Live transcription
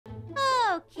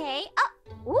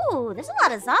Ooh, there's a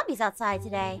lot of zombies outside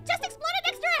today. Just exploded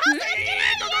next to our house.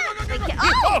 Let's get out of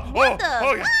here. Oh, what the?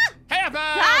 Okay. Hey,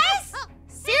 Aphmau! Guys?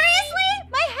 Seriously?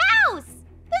 My house!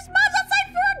 There's mobs outside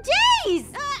for days!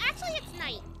 Actually, it's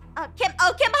night. Kim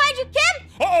behind you, Kim!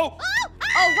 Uh-oh!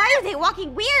 Oh, why are they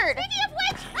walking weird? Speaking of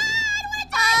which, I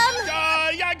don't want to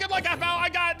die. Yeah, good luck, Aphmau. I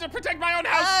got to protect my own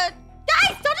house.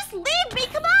 Guys, don't just leave me,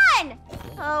 come on!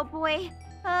 Oh, boy.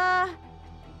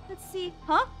 Let's see.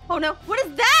 Huh? Oh, no, what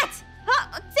is that?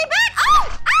 Huh? Stay back!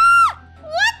 Oh! Ah!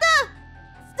 What the?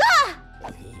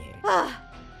 Stop!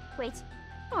 Wait.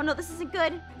 Oh, no, this isn't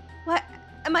good. What?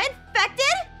 Am I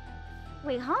infected?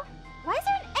 Wait, huh? Why is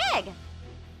there an egg?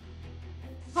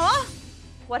 Huh?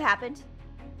 What happened?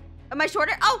 Am I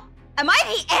shorter? Oh, am I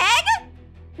the egg?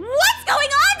 What's going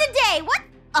on today? What?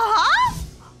 Oh,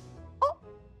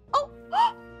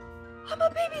 I'm a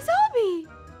baby zombie.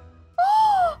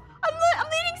 Oh, I'm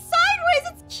leaning sideways.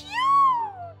 It's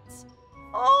cute.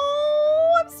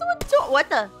 Oh, I'm so adorable. What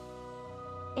the?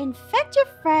 Infect your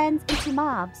friends into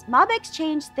mobs. Mob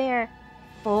exchange their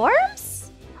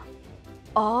forms?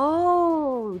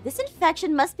 Oh, this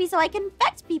infection must be so I can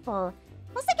infect people.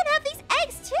 Plus I can have these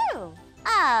eggs too.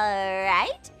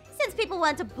 Alright. Since people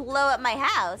want to blow up my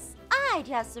house, I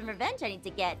do have some revenge I need to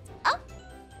get. Oh,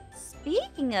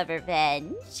 speaking of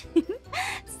revenge,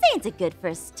 Zane's a good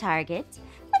first target.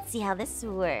 Let's see how this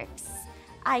works.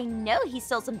 I know he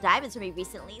stole some diamonds from me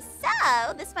recently,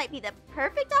 so this might be the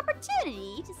perfect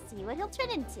opportunity to see what he'll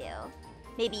turn into.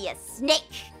 Maybe a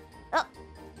snake. Oh,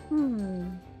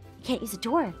 can't use a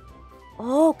door.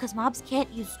 Oh, because mobs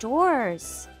can't use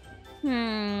doors.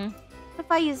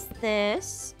 If I use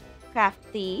this,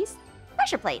 craft these,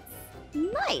 pressure plates.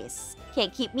 Nice.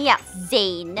 Can't keep me out,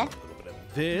 Zane. A little bit of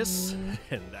this,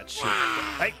 and that should...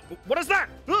 Hey, what is that?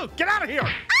 Get out of here! Ah,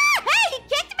 hey, you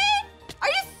kicked me? Are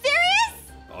you serious?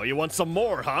 Oh, you want some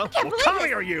more, huh? can't Well, believe come this.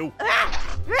 here, you! Give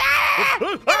me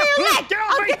your leg. Get off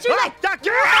I'll me! get your leg.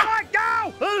 Get off my leg! Go!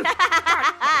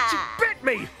 She bit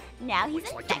me! Now he's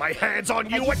It's like infected. get my hands on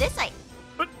If I you. do this,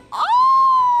 But-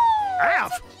 Oh!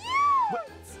 Aph. So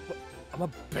cute. I'm a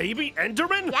baby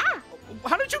Enderman? Yeah.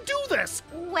 How did you do this?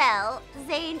 Well,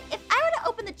 Zane, if I were to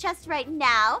open the chest right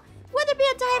now, would there be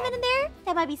a diamond in there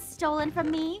that might be stolen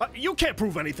from me? You can't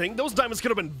prove anything. Those diamonds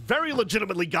could have been very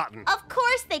legitimately gotten. Of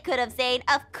course they could have, Zane.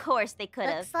 Of course they could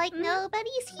have. Looks like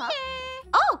nobody's here.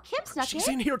 Oh, Kim snuck She's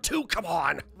in. in here too. Come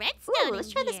on. Redstone. Ooh, let's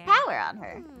try this here. power on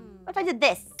her. What if I did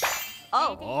this?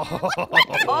 Oh. Oh. Oh!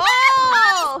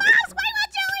 Mouse, why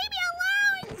won't you leave me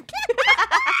alone?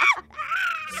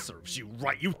 Serves you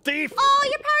right, you thief. Oh,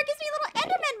 your power gives me little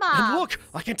Enderman mobs. And look,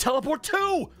 I can teleport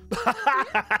too.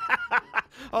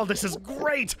 Oh, this is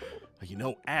great. You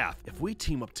know, Aph, if we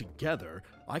team up together,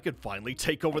 I could finally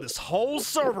take over this whole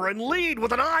server and lead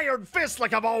with an iron fist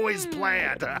like I've always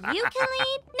planned. You can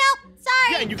lead? Nope,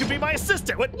 sorry. Yeah, and you can be my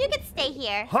assistant. What? You can stay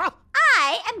here. Huh?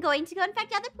 I am going to go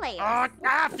infect other players.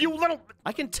 Aph, you little...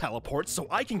 I can teleport so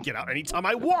I can get out anytime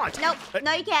I want. Nope,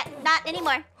 no you can't. Not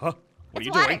anymore. Huh? What It's are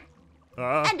you water. doing?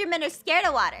 Endermen are scared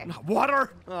of water.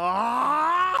 Water?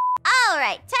 Ah! All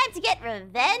right, time to get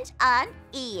revenge on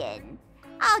Ian.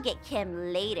 I'll get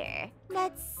Kim later.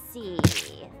 Let's see.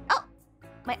 Oh,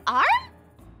 my arm?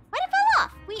 Why'd it fall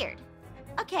off? Weird.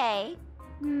 Okay.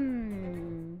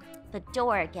 The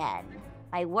door again.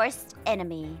 My worst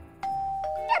enemy.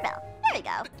 Doorbell. There we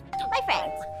go. My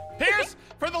friend. Pierce,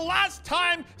 for the last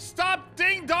time, stop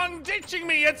ding-dong ditching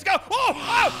me. It's go.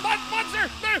 Monster!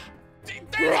 There's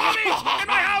me in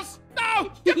my house.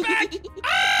 No, get back! Give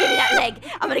me that leg.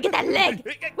 I'm gonna get that leg.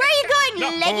 Where are you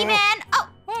going, leggy man? Oh,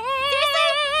 seriously?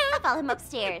 I'll follow him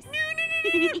upstairs. No!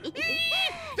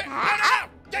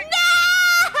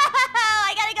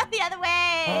 I gotta go the other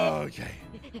way. Okay,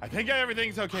 I think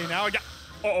everything's okay now. Take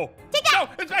that! No,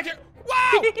 it's back here.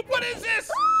 Wow, what is this?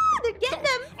 Ooh, they're getting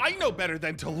them. I know better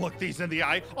than to look these in the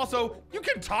eye. Also, you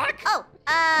can talk. Oh,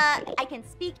 I can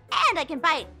speak and I can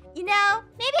bite. You know,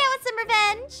 maybe I want some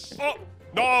revenge. Oh,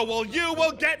 no, well, you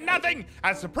will get nothing.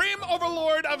 As supreme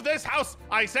overlord of this house,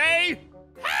 I say...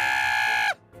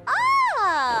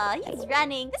 Oh, he's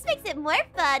running. This makes it more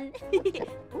fun.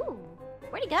 Ooh,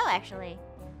 where'd he go, actually?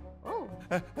 Oh.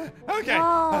 Okay.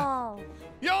 Oh.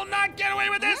 You'll not get away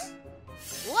with this.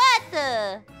 What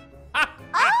the?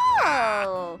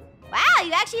 Oh. Wow,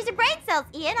 you actually use your brain cells,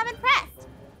 Ian. I'm impressed.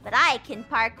 But I can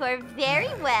parkour very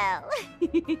well.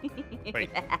 Wait.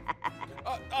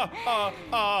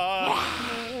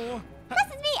 This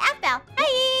is me, Aphmau.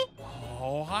 Hi.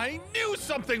 Oh, I knew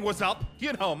something was up.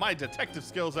 You know, my detective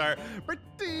skills are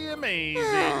pretty amazing.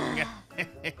 All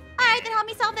right, then help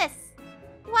me solve this.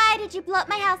 Why did you blow up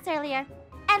my house earlier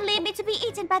and leave me to be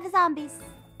eaten by the zombies?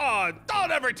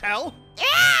 Don't ever tell.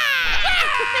 Ah!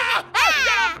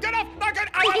 Get off! Not good!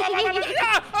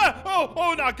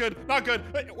 Oh, not good! Not good!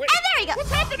 Wait, And there you go.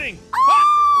 what's happening?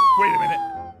 Oh! Wait a minute.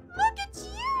 Look at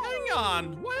you. Hang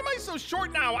on. Why am I so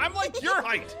short now? I'm like your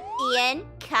height. Ian,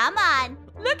 come on.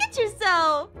 Look at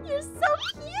yourself. You're so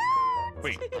cute.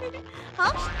 Wait.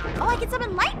 Huh? Oh, I can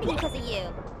summon lightning because of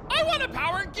you. I want a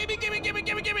power. Gimme.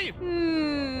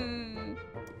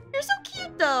 You're so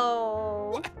cute, though.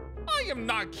 What? I am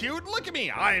not cute. Look at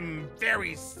me. I'm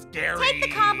very scary. Take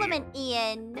the compliment,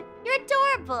 Ian. You're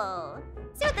adorable.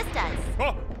 See what this does.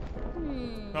 Oh,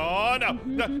 oh no.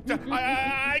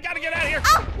 I gotta get out of here.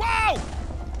 Oh! Whoa!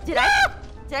 Did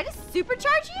I just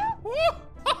supercharge you?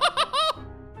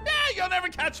 Yeah, you'll never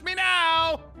catch me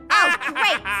now. Oh,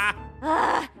 great.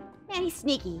 Man, he's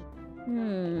sneaky.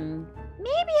 Maybe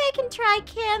I can try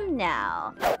Kim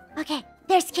now. Okay,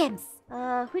 there's Kim's.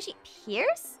 Who's she?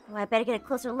 Pierce? Oh, I better get a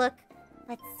closer look.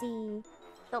 Let's see.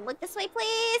 Don't look this way,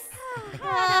 please.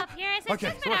 Pierce, it's Okay,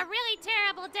 just been so- a really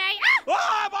terrible day.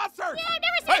 Ah, monster! Yeah, I've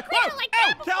never seen a creature like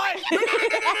that before. Kill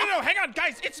it! No, hang on,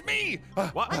 guys, it's me!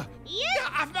 What? Ian?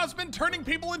 Yeah, Aphmau's been turning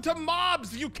people into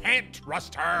mobs. You can't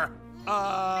trust her.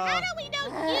 How do we know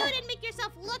you didn't make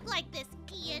yourself look like this,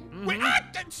 Ian? Wait,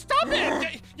 stop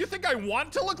it! You think I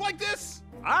want to look like this?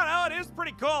 I don't know, it is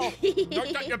pretty cool.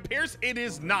 No, Pierce, it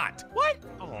is not. What?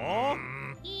 Oh.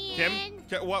 Ian?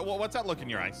 Kim, what's that look in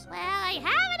your eyes? Well, I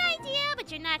have an idea,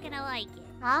 but you're not gonna like it.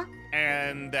 Huh?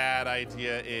 And that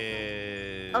idea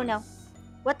is... Oh, no.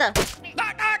 What the?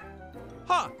 Knock, knock!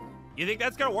 Huh. You think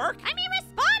that's gonna work? I mean,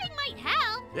 responding might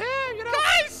help. Yeah, you know.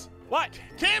 Guys! What?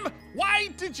 Kim, why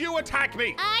did you attack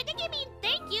me? I think you mean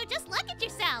thank you. Just look at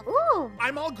yourself. Ooh,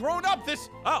 I'm all grown up. This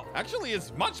Oh. actually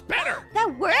is much better.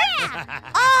 that worked?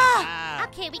 Yeah. Ah!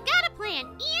 Okay, we got a plan.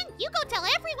 Ian, you go tell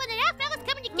everyone that Aphmau is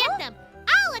coming to get them.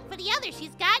 I'll look for the others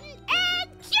she's gotten and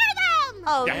cure them.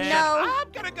 Oh, Yeah. no.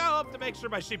 I'm gonna go up to make sure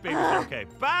my sheep babies are okay.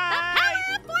 Bye. The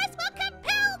power of force will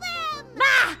compel them.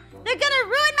 Ah! They're gonna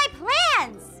ruin my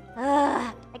plans.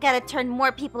 I gotta turn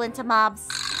more people into mobs.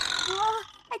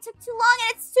 I took too long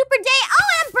and it's super day. Oh,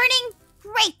 and I'm burning.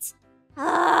 Great.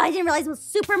 I didn't realize it was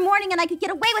super morning and I could get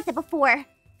away with it before.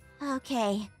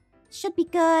 Okay, should be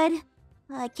good.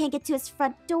 I can't get to his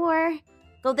front door.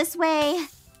 Go this way,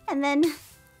 and then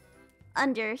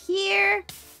under here.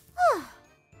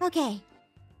 Okay,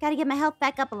 gotta get my health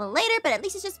back up a little later, but at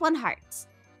least it's just one heart.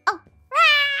 Oh,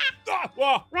 rah!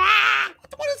 Whoa. Rah!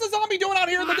 What is the zombie doing out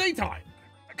here in the daytime?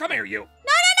 Come here, you. No,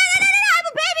 I'm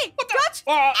a baby! What the?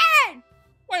 Don't Aaron!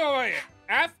 Wait.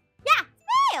 F? Yeah,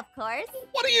 it's me, of course.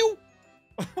 What are you?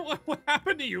 What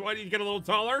happened to you? Why did you get a little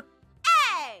taller?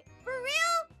 Hey, for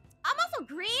real? I'm also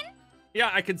green? Yeah,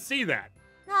 I can see that.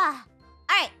 All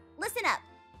right, listen up.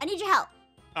 I need your help.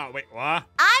 Oh, wait, what?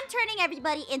 I'm turning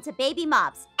everybody into baby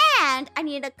mobs, and I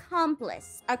need an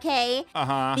accomplice, okay?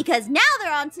 Uh-huh. Because now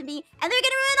they're on to me, and they're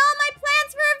gonna ruin all my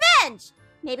plans for revenge.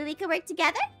 Maybe we could work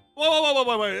together?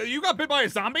 Whoa. You got bit by a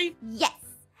zombie? Yes.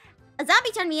 A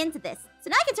zombie turned me into this, so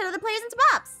now I can turn other players into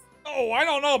mobs. Oh, I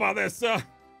don't know about this.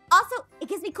 Also, it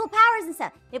gives me cool powers and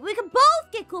stuff. Maybe we could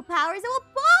both get cool powers, and we'll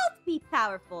both be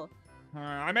powerful.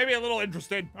 I may be a little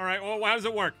interested. All right, well, how does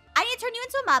it work? I need to turn you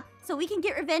into a mob so we can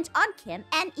get revenge on Kim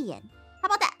and Ian. How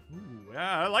about that? Ooh,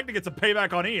 yeah, I'd like to get some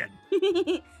payback on Ian.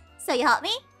 So you help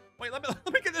me? Wait, let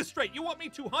me get this straight. You want me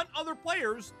to hunt other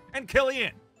players and kill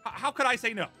Ian? How could I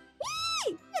say no?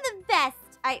 You're the best.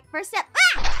 All right, first step.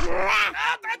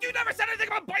 You never said anything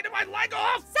about biting my leg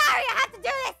off! Sorry, I have to do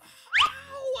this.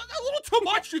 Ow, a little too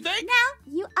much, you think?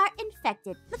 Now you are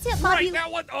infected. Let's see what mob Right, you... now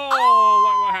what?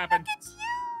 Oh, what happened?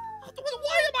 Look at you.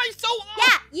 Why am I so...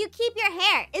 Yeah, you keep your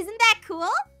hair. Isn't that cool?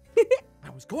 I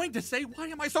was going to say, why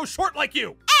am I so short like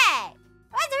you? Hey,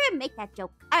 why does everyone make that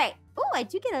joke? All right. Oh, I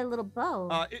do get a little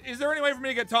bow. Is there any way for me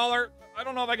to get taller? I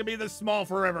don't know if I can be this small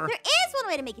forever. There is one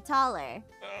way to make it taller.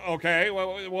 Okay,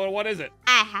 well, what is it?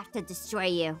 I have to destroy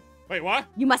you. Wait, what?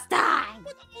 You must die.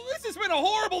 This has been a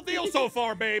horrible deal so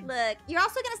far, babe. Look, you're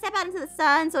also gonna step out into the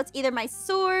sun, so it's either my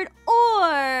sword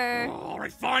or... All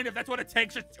right, fine. If that's what it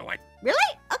takes, just do it. Really?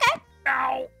 Okay.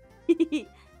 Ow.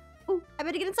 Ooh, I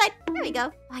better get inside. There we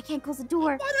go. Oh, I can't close the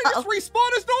door. Why did I just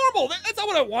respawn as normal? That's not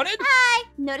what I wanted. Hi.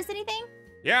 Notice anything?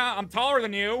 Yeah, I'm taller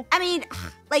than you. I mean,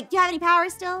 like, do you have any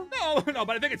powers still? No,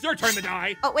 but I think it's your turn to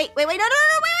die. Oh, wait. No, wait.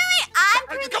 I'm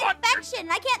currently Come on. infection.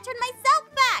 I can't turn myself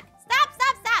back.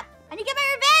 Stop. I need to get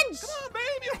my revenge. Come on,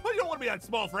 babe. You don't want to be that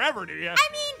small forever, do you? I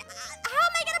mean, how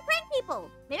am I gonna prank people?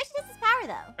 Maybe I should test this power,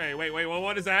 though. Hey, wait. Well,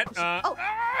 what is that? Oh. Ah!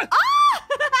 Oh!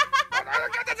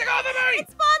 Get that thing off of me! It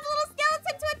spawns a little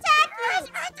skeleton to attack me.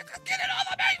 Get it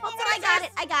off of me! Hold What on, is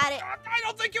I got it. I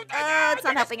don't think you... It's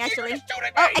not helping, actually. You're shooting me!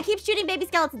 Oh, I keep shooting baby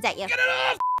skeletons at you. Get it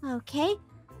off! Okay.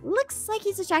 Looks like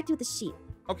he's distracted with the sheep.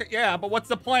 Okay, yeah, but what's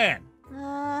the plan?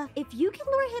 If you can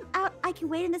lure him out, I can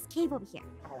wait in this cave over here.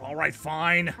 Oh, all right,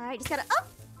 fine. All right, just gotta,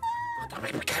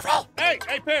 Be careful. Hey,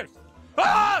 Pierce.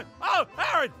 Ah! Oh,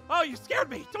 Aaron! Oh, you scared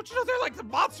me. Don't you know there are like some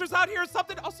monsters out here or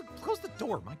something? Also, close the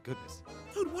door. My goodness.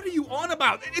 Dude, what are you on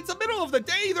about? It's the middle of the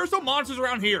day. There's no monsters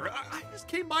around here. I just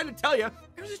came by to tell you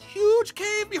there's this huge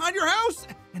cave behind your house,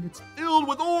 and it's filled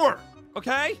with ore.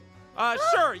 Okay.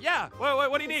 Sure, yeah.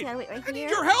 What do you need? Gotta wait right I need here.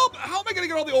 your help. How am I gonna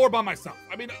get all the ore by myself?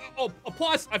 I mean,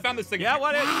 plus I found this thing. Yeah,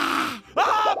 what is?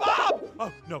 Bob!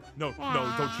 Oh, no, don't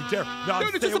you dare. No,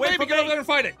 Dude, it's stay just a away baby. from Get over me. there and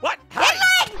fight it. What? Get Hey!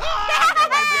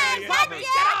 Gotcha!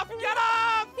 Get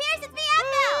off! Pierce, it's me,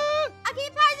 Aphmau! I'll give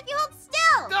you powers if you hold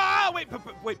still! No,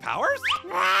 wait, powers?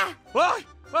 Ah, What?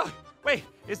 Wait,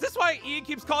 is this why Ian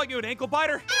keeps calling you an ankle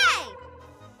biter?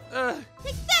 hey!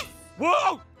 Take this!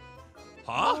 Whoa!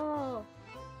 Huh? Oh.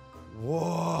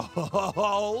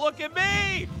 Whoa, look at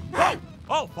me!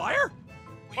 Oh, fire?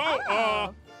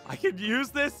 Oh, I can use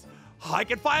this. I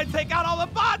can finally take out all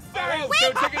the monsters!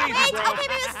 Dude, take it easy, Wait, bro. okay,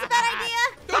 maybe this is a bad idea.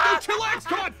 Dude, chillax.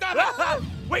 Come on, stop it.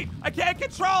 Wait, I can't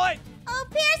control it! Oh,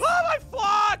 Pierce! Oh, my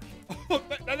flock!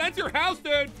 That's your house,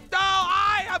 dude. No,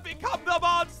 I have become the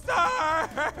monster!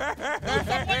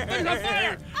 There's a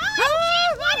fire.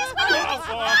 Oh, what is with Oh, this fuck.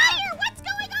 fire? What's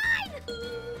going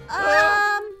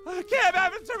on? Can't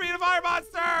happen to me, the fire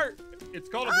monster! It's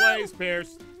called a blaze,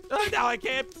 Pierce. Now I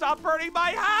can't stop burning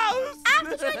my house!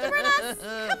 After trying to burn us!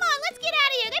 Come on, let's get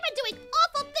out of here. They've been doing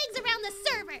awful things around the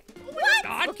server. What?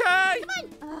 Not. Okay!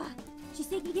 She's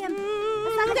taking him.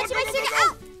 That's not good. She might take it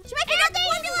out. She might take out the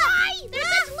formula. Lie! They're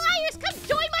such liars. Come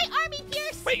join my army,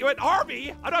 Pierce. Wait, you an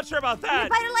army? I'm not sure about Need that. to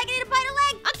bite her leg. I need to bite her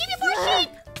leg. I'll give you more sheep.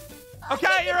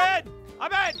 Okay, you're in!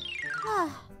 I'm in!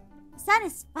 The sun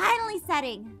is finally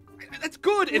setting. That's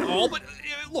good and all, but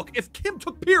look, if Kim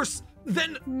took Pierce,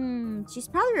 then She's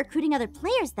probably recruiting other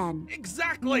players then.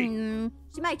 exactly.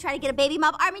 She might try to get a baby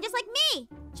mob army just like me.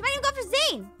 She might even go after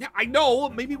Zane. Yeah, I know.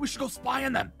 Maybe we should go spy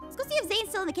on them. Let's go see if Zane's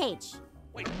still in the cage.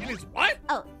 Wait, it is what?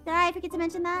 Oh, did I forget to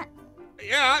mention that?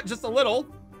 Yeah, just a little.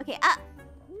 Okay,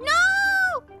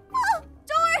 no! Oh,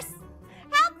 doors!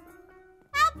 Help!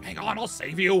 Help! Hang on, I'll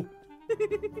save you.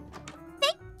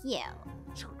 Thank you.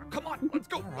 Sure, come on, let's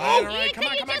go. All right, come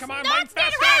on, mine not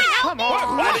stand faster. around? Come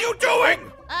on. What are you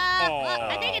doing?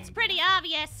 I think it's pretty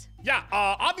obvious. Yeah,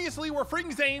 obviously we're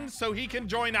freeing Zane so he can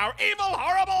join our evil,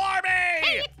 horrible army!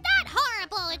 Hey, it's not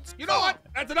horrible. It's You know what?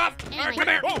 That's enough. All right, come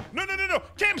here. Oh, no.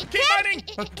 Kim, keep fighting!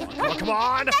 Come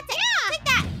on! That's it! Take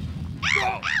that!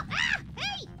 Go.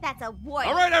 Hey! That's a warning.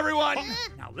 All right, everyone.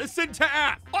 Now listen to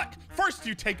Aph. What? First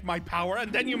you take my power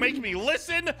and then you make me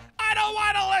listen? I don't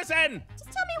want to listen! Just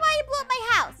tell me why you blew up my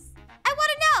house. I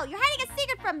want to know. You're hiding a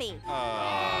secret from me.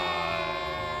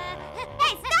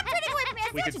 Hey, stop turning away from me. I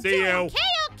see We what can you're see doing. you.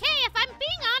 Okay. If I'm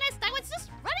being honest, I was just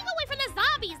running away from the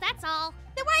zombies, that's all.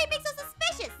 Then why are you being so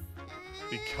suspicious?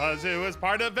 Because it was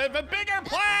part of a bigger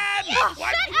plan! Oh,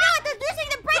 What? shut up! They're losing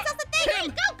the brains off the thing.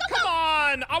 Kim, come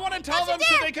on! I want to tell Don't them you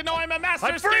so dare. they can know I'm a master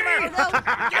I'm free. schemer! Oh, no.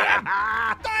 Get him! Come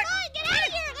on, get out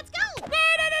of here. Let's go.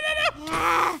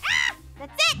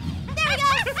 That's it. There we go.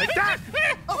 Like that.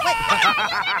 Oh, wait.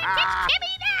 Catch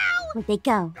Kimmy now. Where'd they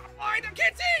go? Fine, I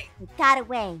can't see. They got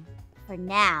away. For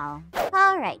now.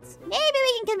 All right. Maybe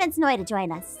we can convince Noi to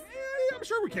join us. Yeah, I'm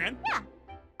sure we can.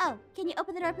 Oh, can you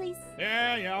open the door, please?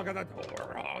 Yeah, I'll get that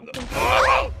door on.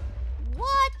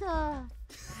 What the?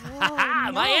 Haha,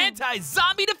 Oh, my no.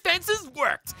 anti-zombie defenses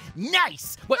worked.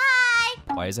 Nice. What? Hi!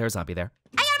 Why is there a zombie there?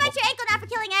 I gotta bite your ankle now for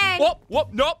killing Aaron.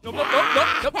 Whoop, nope.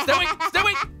 Stay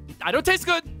away. I don't taste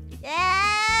good. And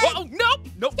Whoa, nope.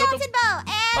 skeleton bow.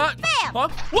 And bam! Huh?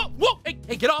 Whoa.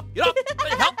 Hey, get off.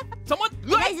 Help. Someone.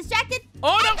 You guys distracted?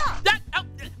 Oh, no. Ankle.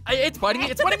 It's biting me.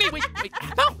 Wait.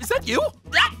 Aphmau, is that you?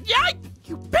 Yeah,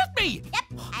 you bit me.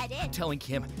 Yep, I I'm did. telling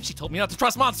Kim. She told me not to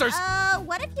trust monsters.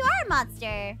 What if you are a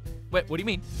monster? Wait, what do you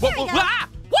mean? There we go.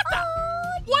 What the?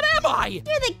 Oh, What am I? you're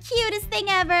the cutest thing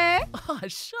ever. Oh,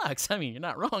 shucks. I mean, you're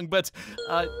not wrong, but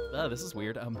this is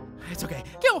weird. It's okay.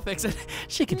 Kim will fix it.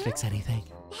 She can fix anything.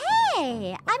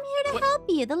 Hey, I'm here to What? help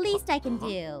you. The least I can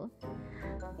do.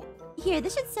 Here,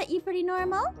 this should set you pretty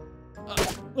normal.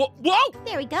 Whoa!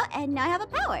 There we go, and now I have a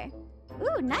power.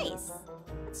 Ooh, nice.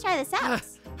 Let's try this out.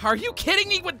 Are you kidding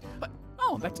me?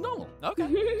 Oh, I'm back to normal. Okay.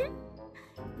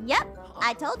 Yep,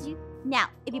 I told you. Now,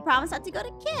 if you promise not to go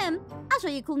to Kim, I'll show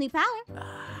you a cool new power.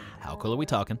 How cool are we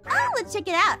talking? Let's check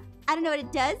it out. I don't know what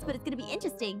it does, but it's gonna be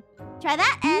interesting. Try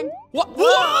that and... What? Whoa!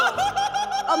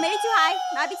 Oh, maybe too high.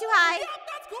 Might be too high.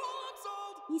 That's cool. I'm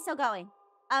sold. He's still going.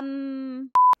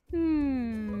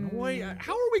 boy,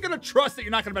 how are we gonna trust that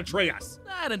you're not gonna betray us?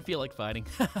 I didn't feel like fighting.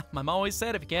 My mom always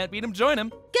said if you can't beat him, join him.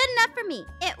 Good enough for me.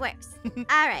 It works.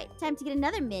 All right, time to get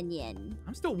another minion.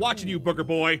 I'm still watching you, Booger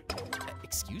Boy.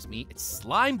 Excuse me, it's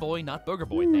Slime Boy, not Booger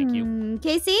Boy, thank you.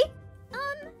 Casey?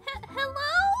 Hello?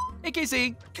 Hey,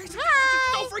 Casey. Casey,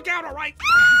 Hi. don't freak out, all right?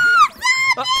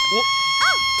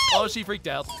 Oh, she freaked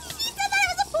out. She said that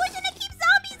it was a poison to keep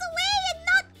zombies away and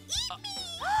not eat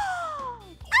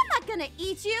me. I'm not gonna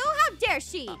eat you. How dare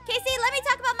she? Casey, let me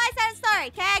talk about my side of the story,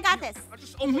 okay? I got this. I'll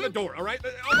just open the door, all right?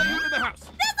 I'll let you in the house. The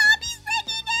zombie's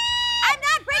breaking it! I'm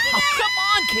not breaking Oh, it! come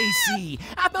on, Casey.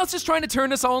 Aphmau's just trying to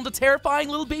turn us all into terrifying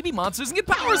little baby monsters and get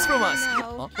powers from us. No.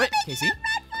 Oh, wait, Casey?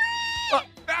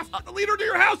 The leader to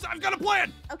your house, I've got a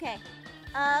plan. Okay.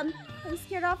 I'm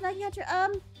scared off and I can catch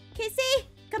her. Casey,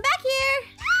 come back here.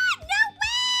 Ah,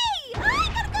 no way!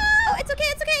 I gotta go! Oh, it's okay,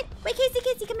 it's okay. Wait,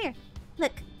 Casey, come here.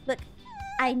 Look.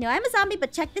 I know I'm a zombie,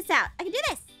 but check this out. I can do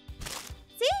this.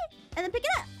 See? And then pick it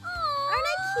up. Aren't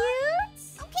I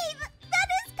cute? Okay, that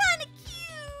is kind of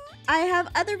cute. I have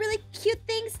other really cute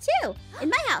things too in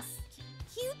my house.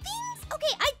 Cute things?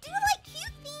 Okay, I do like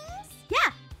cute things.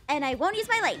 Yeah, and I won't use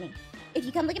my lightning. If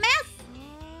you come look at my house.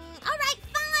 All right,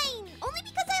 fine. Only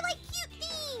because I like cute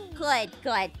things. Good.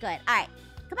 All right,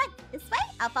 come on, this way.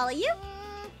 I'll follow you.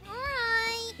 All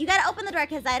right. You gotta open the door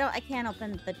because I can't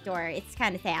open the door. It's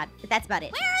kind of sad, but that's about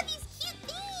it. Where are these cute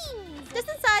things? Just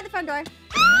inside the front door.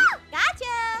 Ah,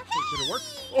 gotcha. Did it work?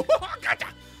 Oh, gotcha.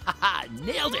 Haha,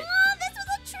 nailed it. Oh, this was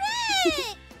a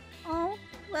trick. Oh,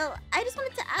 well, I just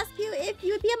wanted to ask you if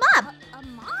you would be a mob. A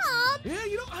mob?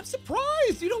 Yeah, I'm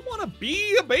surprised. You don't want to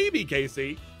be a baby,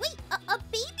 Casey. Wait, a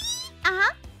baby?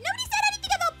 Uh-huh. Nobody said anything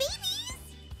about babies.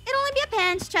 It'll only be a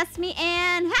pinch, trust me,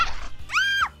 and ha!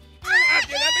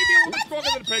 Yeah, that may be a little stronger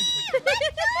than a pinch.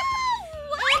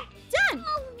 Done.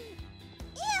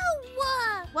 Ew.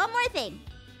 One more thing.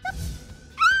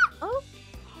 Oh.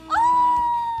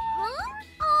 Huh?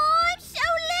 Oh, I'm so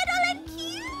little and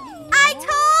cute. I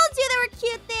told you there were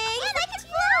cute things. And I can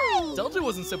fly. Told you it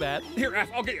wasn't so bad. Here, F,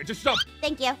 I'll get you. Just jump.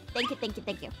 Thank you. All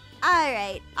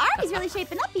right. Army's really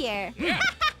shaping up here. Yeah.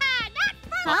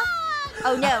 Huh?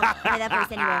 Oh, no. Not that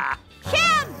voice anymore.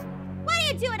 Kim! What are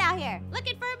you doing out here?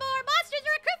 Looking for more monsters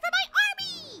to recruit for my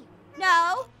army!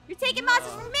 No, you're taking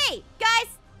monsters from me. Guys,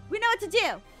 we know what to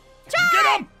do. Try! Get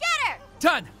 'em! Get her!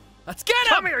 Done. Let's get him.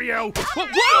 Come here, you! Whoa,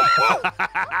 whoa.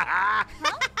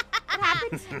 What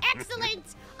happened? Excellent!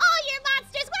 All your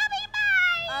monsters will be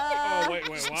mine! Oh, wait,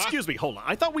 what? Excuse me, hold on.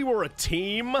 I thought we were a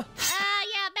team. Yeah,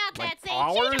 about that same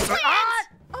ours? change of plans.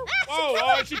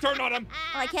 Oh, she turned on him.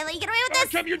 Oh, I can't let you get away with Oh,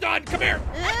 this. Kim, you're done. Come here. A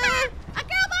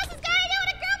girl boss is gonna do what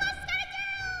a girl boss is gonna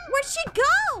do! Where'd she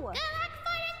go? Good luck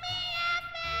fighting me,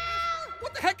 Aphmau!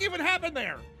 What the heck even happened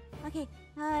there? Okay,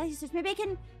 maybe I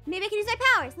can use my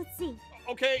powers. Let's see.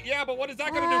 Okay, yeah, but what is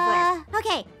that gonna do for us?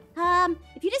 Okay,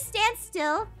 if you just stand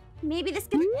still, maybe this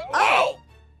can. Oh!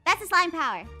 That's a slime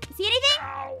power. See anything?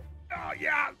 Ow! Oh,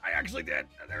 yeah, I actually did.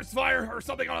 There's fire or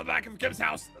something on the back of Kim's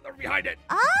house. They're behind it.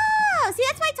 Oh, see,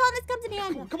 that's why tallness comes in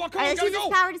handy. Come on, All right, let's gotta use go.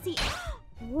 this power to see.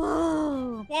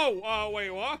 Whoa. Whoa, wait,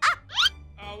 what?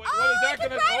 Wait, what is Oh, that I can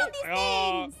gonna ride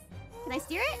on these things. Can I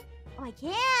steer it? Oh, I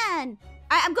can.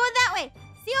 All right, I'm going that way.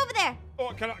 See you over there.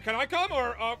 Oh, can I come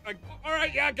or all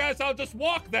right, yeah, guys, I'll just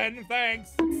walk then.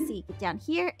 Thanks. Let's see. Get down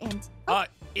here and.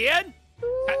 Ian?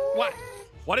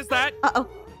 What is that? Uh-oh.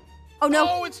 Oh, no.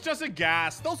 Oh, it's just a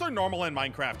gas. Those are normal in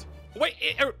Minecraft. Wait,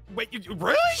 you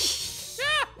really?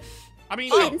 Yeah. I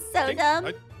mean, Ian's so dumb.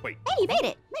 wait. Hey, you made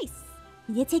it. Nice.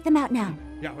 You take them out now.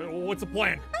 Yeah, what's the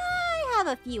plan? I have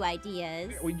a few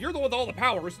ideas. Well, you're the one with all the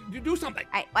powers. You do something.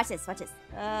 All right, watch this. Let's see.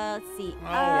 Don't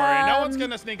worry, no one's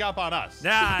gonna sneak up on us.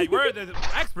 Nah, we're the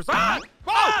experts. What?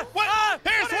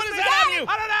 Pierce, what is that on you?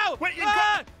 I don't know. Wait, you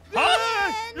Huh?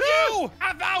 You!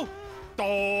 Aphmau!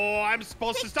 Oh, I'm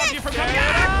supposed to stop you from coming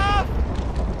out!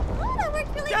 Oh, that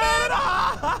worked really Get good.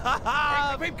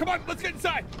 off! Babe, come on, let's get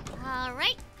inside. All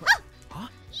right. Huh?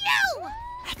 You!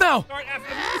 Aphmau! All right,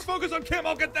 let's focus on Kim.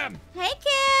 I'll get them. Hey,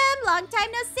 Kim. Long time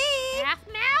no see.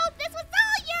 Aphmau, this was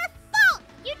all your fault!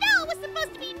 You know it was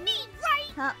supposed to be me,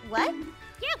 right? Huh? What?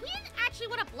 Yeah, we didn't actually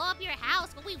want to blow up your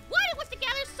house. What we wanted was to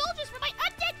gather soldiers for my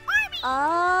undead army!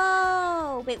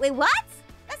 Oh, wait, what?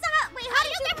 That's not how. Wait, how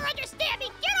did You'll you? never understand me!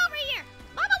 Get over here!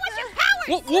 Mama wants your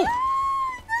powers! Whoa.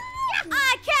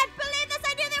 I can't believe this.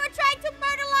 I knew they were trying to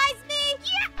murderlize me.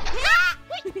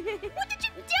 Wait, what did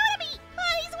you do to me?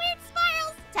 Oh, these weird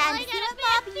smiles! Time I to got see a what bad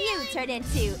mob you feeling. turn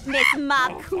into, Miss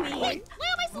Mob Queen. Why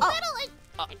am I so little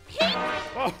and pink?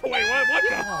 Oh, wait, what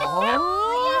the? Oh,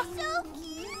 You're so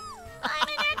cute! I'm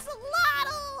an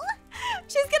axolotl!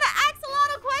 she's gonna ask a lot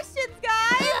of questions,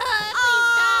 guys. Please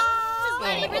stop! Just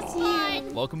let me Oh. receive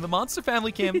Welcome to the monster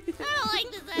family, Kim. I don't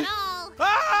like this at all.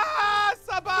 Ah,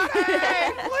 somebody,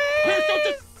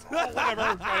 please!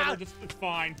 Whatever, it's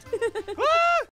fine. Ah!